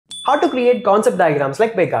How to create concept diagrams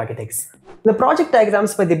like big architects. The project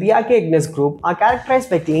diagrams by the BRK Ignis group are characterized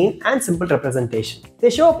by clean and simple representation. They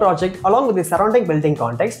show a project along with the surrounding building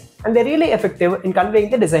context, and they're really effective in conveying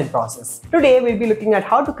the design process. Today we'll be looking at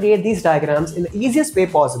how to create these diagrams in the easiest way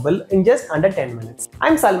possible in just under 10 minutes.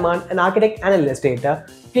 I'm Salman, an architect and illustrator.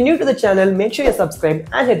 If you're new to the channel, make sure you subscribe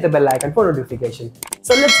and hit the bell icon for notification.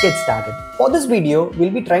 So let's get started. For this video,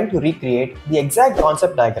 we'll be trying to recreate the exact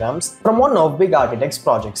concept diagrams from one of Big Architect's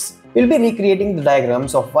projects. We'll be recreating the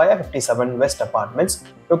diagrams of Via 57 West Apartments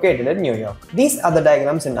located in New York. These are the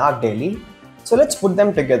diagrams in ArcDaily, so let's put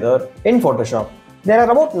them together in Photoshop. There are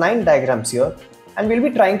about 9 diagrams here, and we'll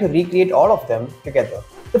be trying to recreate all of them together.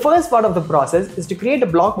 The first part of the process is to create a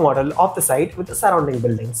block model of the site with the surrounding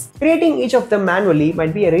buildings. Creating each of them manually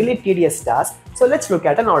might be a really tedious task, so let's look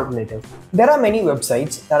at an alternative. There are many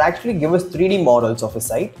websites that actually give us 3D models of a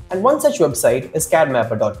site, and one such website is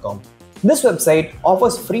cadmapper.com. This website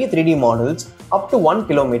offers free 3D models up to 1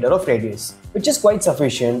 kilometer of radius, which is quite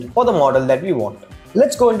sufficient for the model that we want.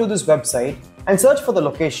 Let's go into this website and search for the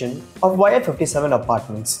location of Via 57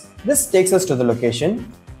 Apartments. This takes us to the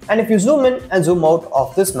location, and if you zoom in and zoom out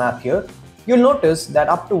of this map here, you'll notice that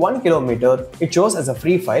up to 1 kilometer it shows as a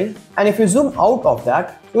free file, and if you zoom out of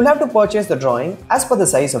that, you'll have to purchase the drawing as per the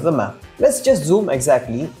size of the map. Let's just zoom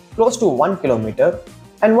exactly close to 1 kilometer.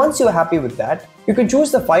 And once you're happy with that, you can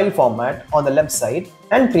choose the file format on the left side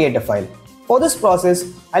and create a file. For this process,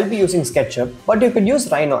 I'll be using SketchUp, but you could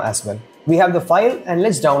use Rhino as well. We have the file and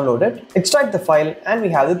let's download it, extract the file, and we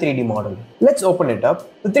have the 3D model. Let's open it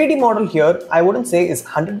up. The 3D model here, I wouldn't say is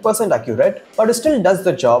 100% accurate, but it still does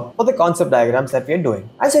the job for the concept diagrams that we are doing.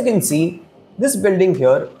 As you can see, this building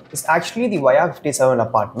here is actually the Via 57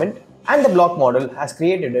 apartment, and the block model has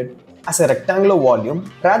created it as a rectangular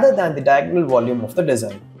volume rather than the diagonal volume of the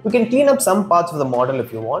design. We can clean up some parts of the model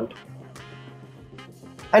if you want.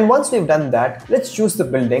 And once we've done that, let's choose the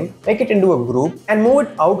building, make it into a group and move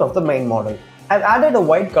it out of the main model. I've added a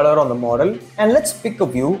white color on the model, and let's pick a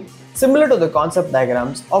view similar to the concept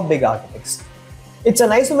diagrams of Big Architects. It's an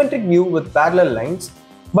isometric view with parallel lines,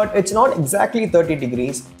 but it's not exactly 30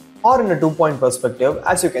 degrees or in a 2-point perspective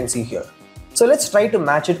as you can see here. So let's try to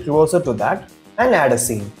match it closer to that and add a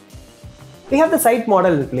scene. We have the site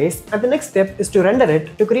model in place, and the next step is to render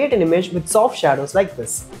it to create an image with soft shadows like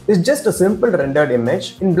this. It's just a simple rendered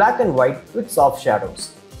image in black and white with soft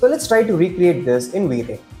shadows. So let's try to recreate this in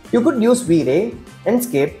V-Ray. You could use V-Ray,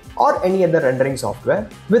 Enscape, or any other rendering software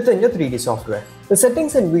within your 3D software. The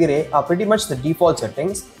settings in V-Ray are pretty much the default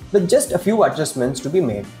settings with just a few adjustments to be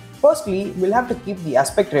made. Firstly, we'll have to keep the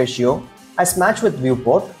aspect ratio as match with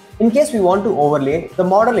viewport in case we want to overlay the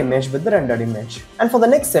model image with the rendered image. And for the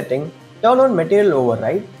next setting, turn on material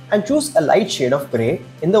override and choose a light shade of grey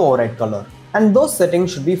in the override color. And those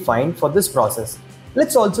settings should be fine for this process.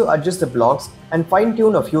 Let's also adjust the blocks and fine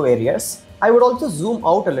tune a few areas. I would also zoom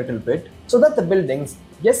out a little bit so that the buildings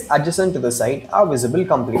just adjacent to the site are visible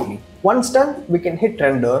completely. Once done, we can hit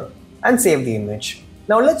render and save the image.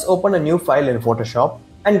 Now let's open a new file in Photoshop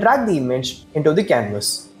and drag the image into the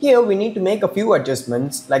canvas. Here we need to make a few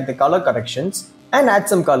adjustments like the color corrections and add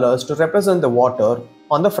some colors to represent the water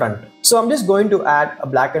on the front. So I'm just going to add a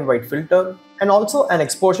black and white filter and also an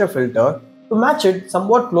exposure filter to match it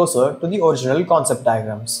somewhat closer to the original concept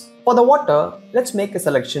diagrams. For the water, let's make a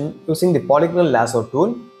selection using the polygonal lasso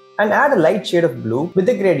tool and add a light shade of blue with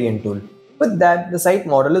the gradient tool. With that, the site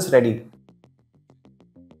model is ready.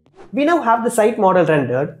 We now have the site model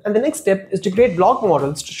rendered, and the next step is to create block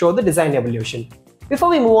models to show the design evolution. Before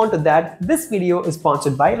we move on to that, this video is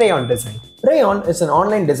sponsored by Rayon Design. Rayon is an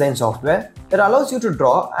online design software that allows you to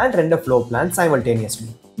draw and render floor plans simultaneously.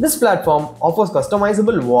 This platform offers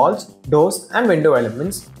customizable walls, doors, and window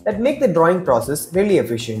elements that make the drawing process really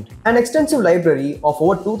efficient. An extensive library of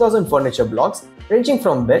over 2000 furniture blocks ranging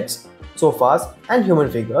from beds, sofas, and human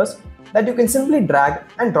figures that you can simply drag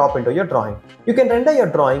and drop into your drawing. You can render your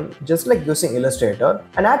drawing just like using Illustrator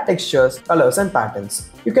and add textures, colors, and patterns.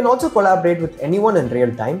 You can also collaborate with anyone in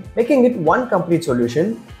real time, making it one complete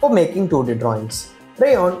solution for making 2D drawings.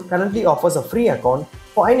 Rayon currently offers a free account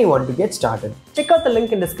for anyone to get started. Check out the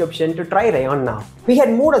link in description to try Rayon now. We had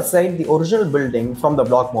moved aside the original building from the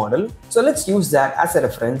block model, so let's use that as a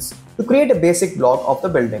reference to create a basic block of the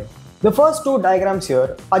building. The first 2 diagrams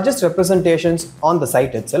here are just representations on the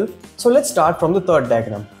site itself, so let's start from the third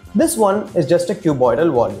diagram. This one is just a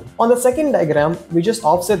cuboidal volume. On the second diagram, we just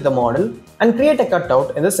offset the model and create a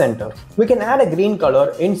cutout in the center. We can add a green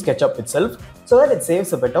color in SketchUp itself so that it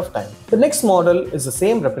saves a bit of time. The next model is the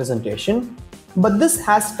same representation, but this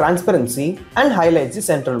has transparency and highlights the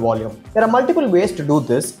central volume. There are multiple ways to do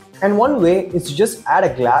this, And one way is to just add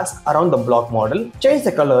a glass around the block model, change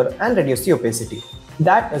the color and reduce the opacity.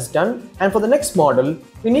 That is done, and for the next model,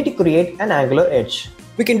 we need to create an angular edge.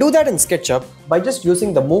 We can do that in SketchUp by just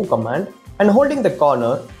using the move command and holding the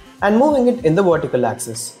corner and moving it in the vertical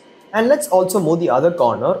axis. And let's also move the other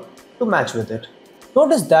corner to match with it.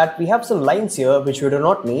 Notice that we have some lines here which we do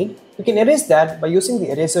not need. We can erase that by using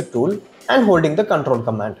the eraser tool and holding the control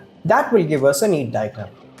command. That will give us a neat diagram.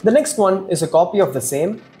 The next one is a copy of the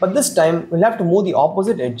same, but this time we'll have to move the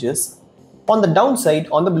opposite edges on the downside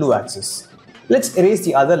on the blue axis. Let's erase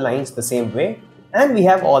the other lines the same way, and we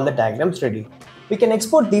have all the diagrams ready. We can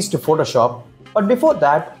export these to Photoshop, but before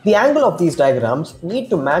that, the angle of these diagrams need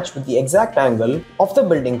to match with the exact angle of the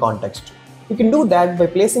building context. You can do that by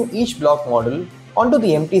placing each block model onto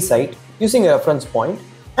the empty site using a reference point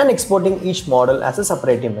and exporting each model as a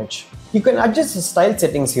separate image. You can adjust the style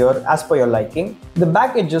settings here as per your liking. The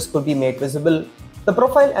back edges could be made visible. The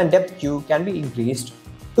profile and depth hue can be increased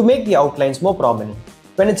to make the outlines more prominent.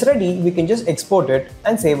 When it's ready, we can just export it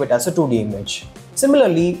and save it as a 2D image.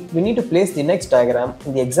 Similarly, we need to place the next diagram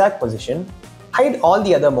in the exact position, hide all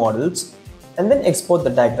the other models, and then export the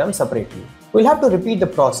diagram separately. We'll have to repeat the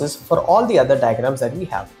process for all the other diagrams that we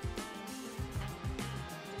have.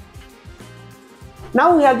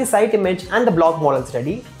 Now we have the site image and the block models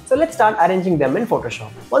ready, so let's start arranging them in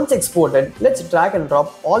Photoshop. Once exported, let's drag and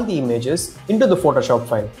drop all the images into the Photoshop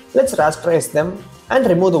file. Let's rasterize them and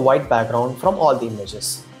remove the white background from all the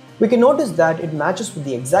images. We can notice that it matches with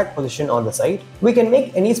the exact position on the site. We can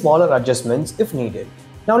make any smaller adjustments if needed.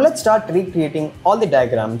 Now let's start recreating all the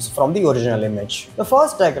diagrams from the original image. The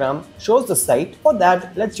first diagram shows the site. For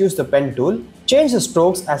that, let's use the pen tool, change the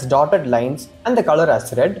strokes as dotted lines and the color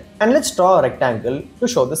as red, and let's draw a rectangle to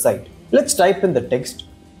show the site. Let's type in the text,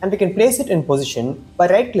 and we can place it in position by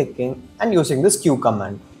right-clicking and using the skew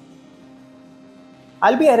command.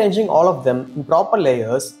 I'll be arranging all of them in proper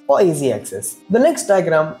layers for easy access. The next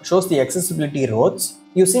diagram shows the accessibility roads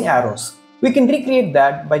using arrows. We can recreate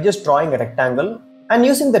that by just drawing a rectangle and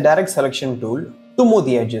using the direct selection tool to move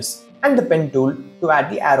the edges and the pen tool to add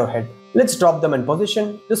the arrowhead. Let's drop them in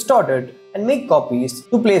position, distort it, and make copies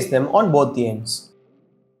to place them on both the ends.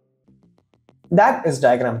 That is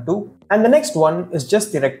diagram 2, and the next one is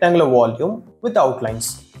just the rectangular volume with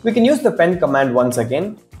outlines. We can use the pen command once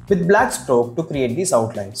again with black stroke to create these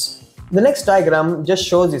outlines. The next diagram just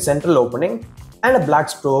shows the central opening and a black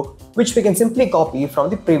stroke which we can simply copy from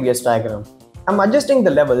the previous diagram. I'm adjusting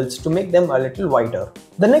the levels to make them a little wider.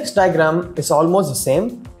 The next diagram is almost the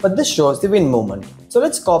same, but this shows the wind movement. So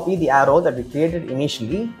let's copy the arrow that we created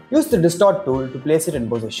initially, use the distort tool to place it in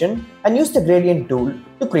position, and use the gradient tool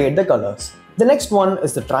to create the colors. The next one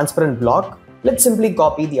is the transparent block. Let's simply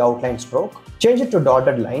copy the outline stroke, change it to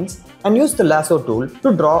dotted lines, and use the lasso tool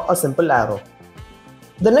to draw a simple arrow.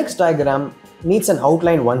 The next diagram needs an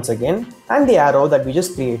outline once again, and the arrow that we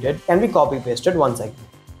just created can be copy pasted once again.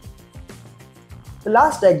 The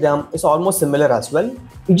last diagram is almost similar as well.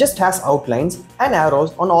 It just has outlines and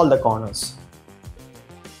arrows on all the corners.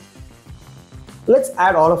 Let's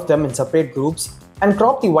add all of them in separate groups and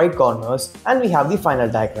crop the white corners, and we have the final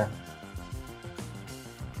diagram.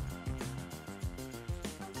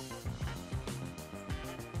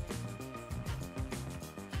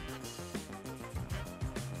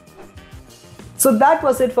 So that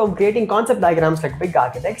was it for creating concept diagrams like big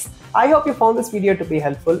architects. I hope you found this video to be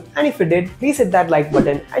helpful, and if you did, please hit that like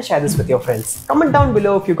button and share this with your friends. Comment down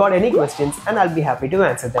below if you got any questions and I'll be happy to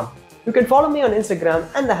answer them. You can follow me on Instagram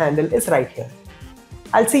and the handle is right here.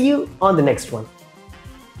 I'll see you on the next one.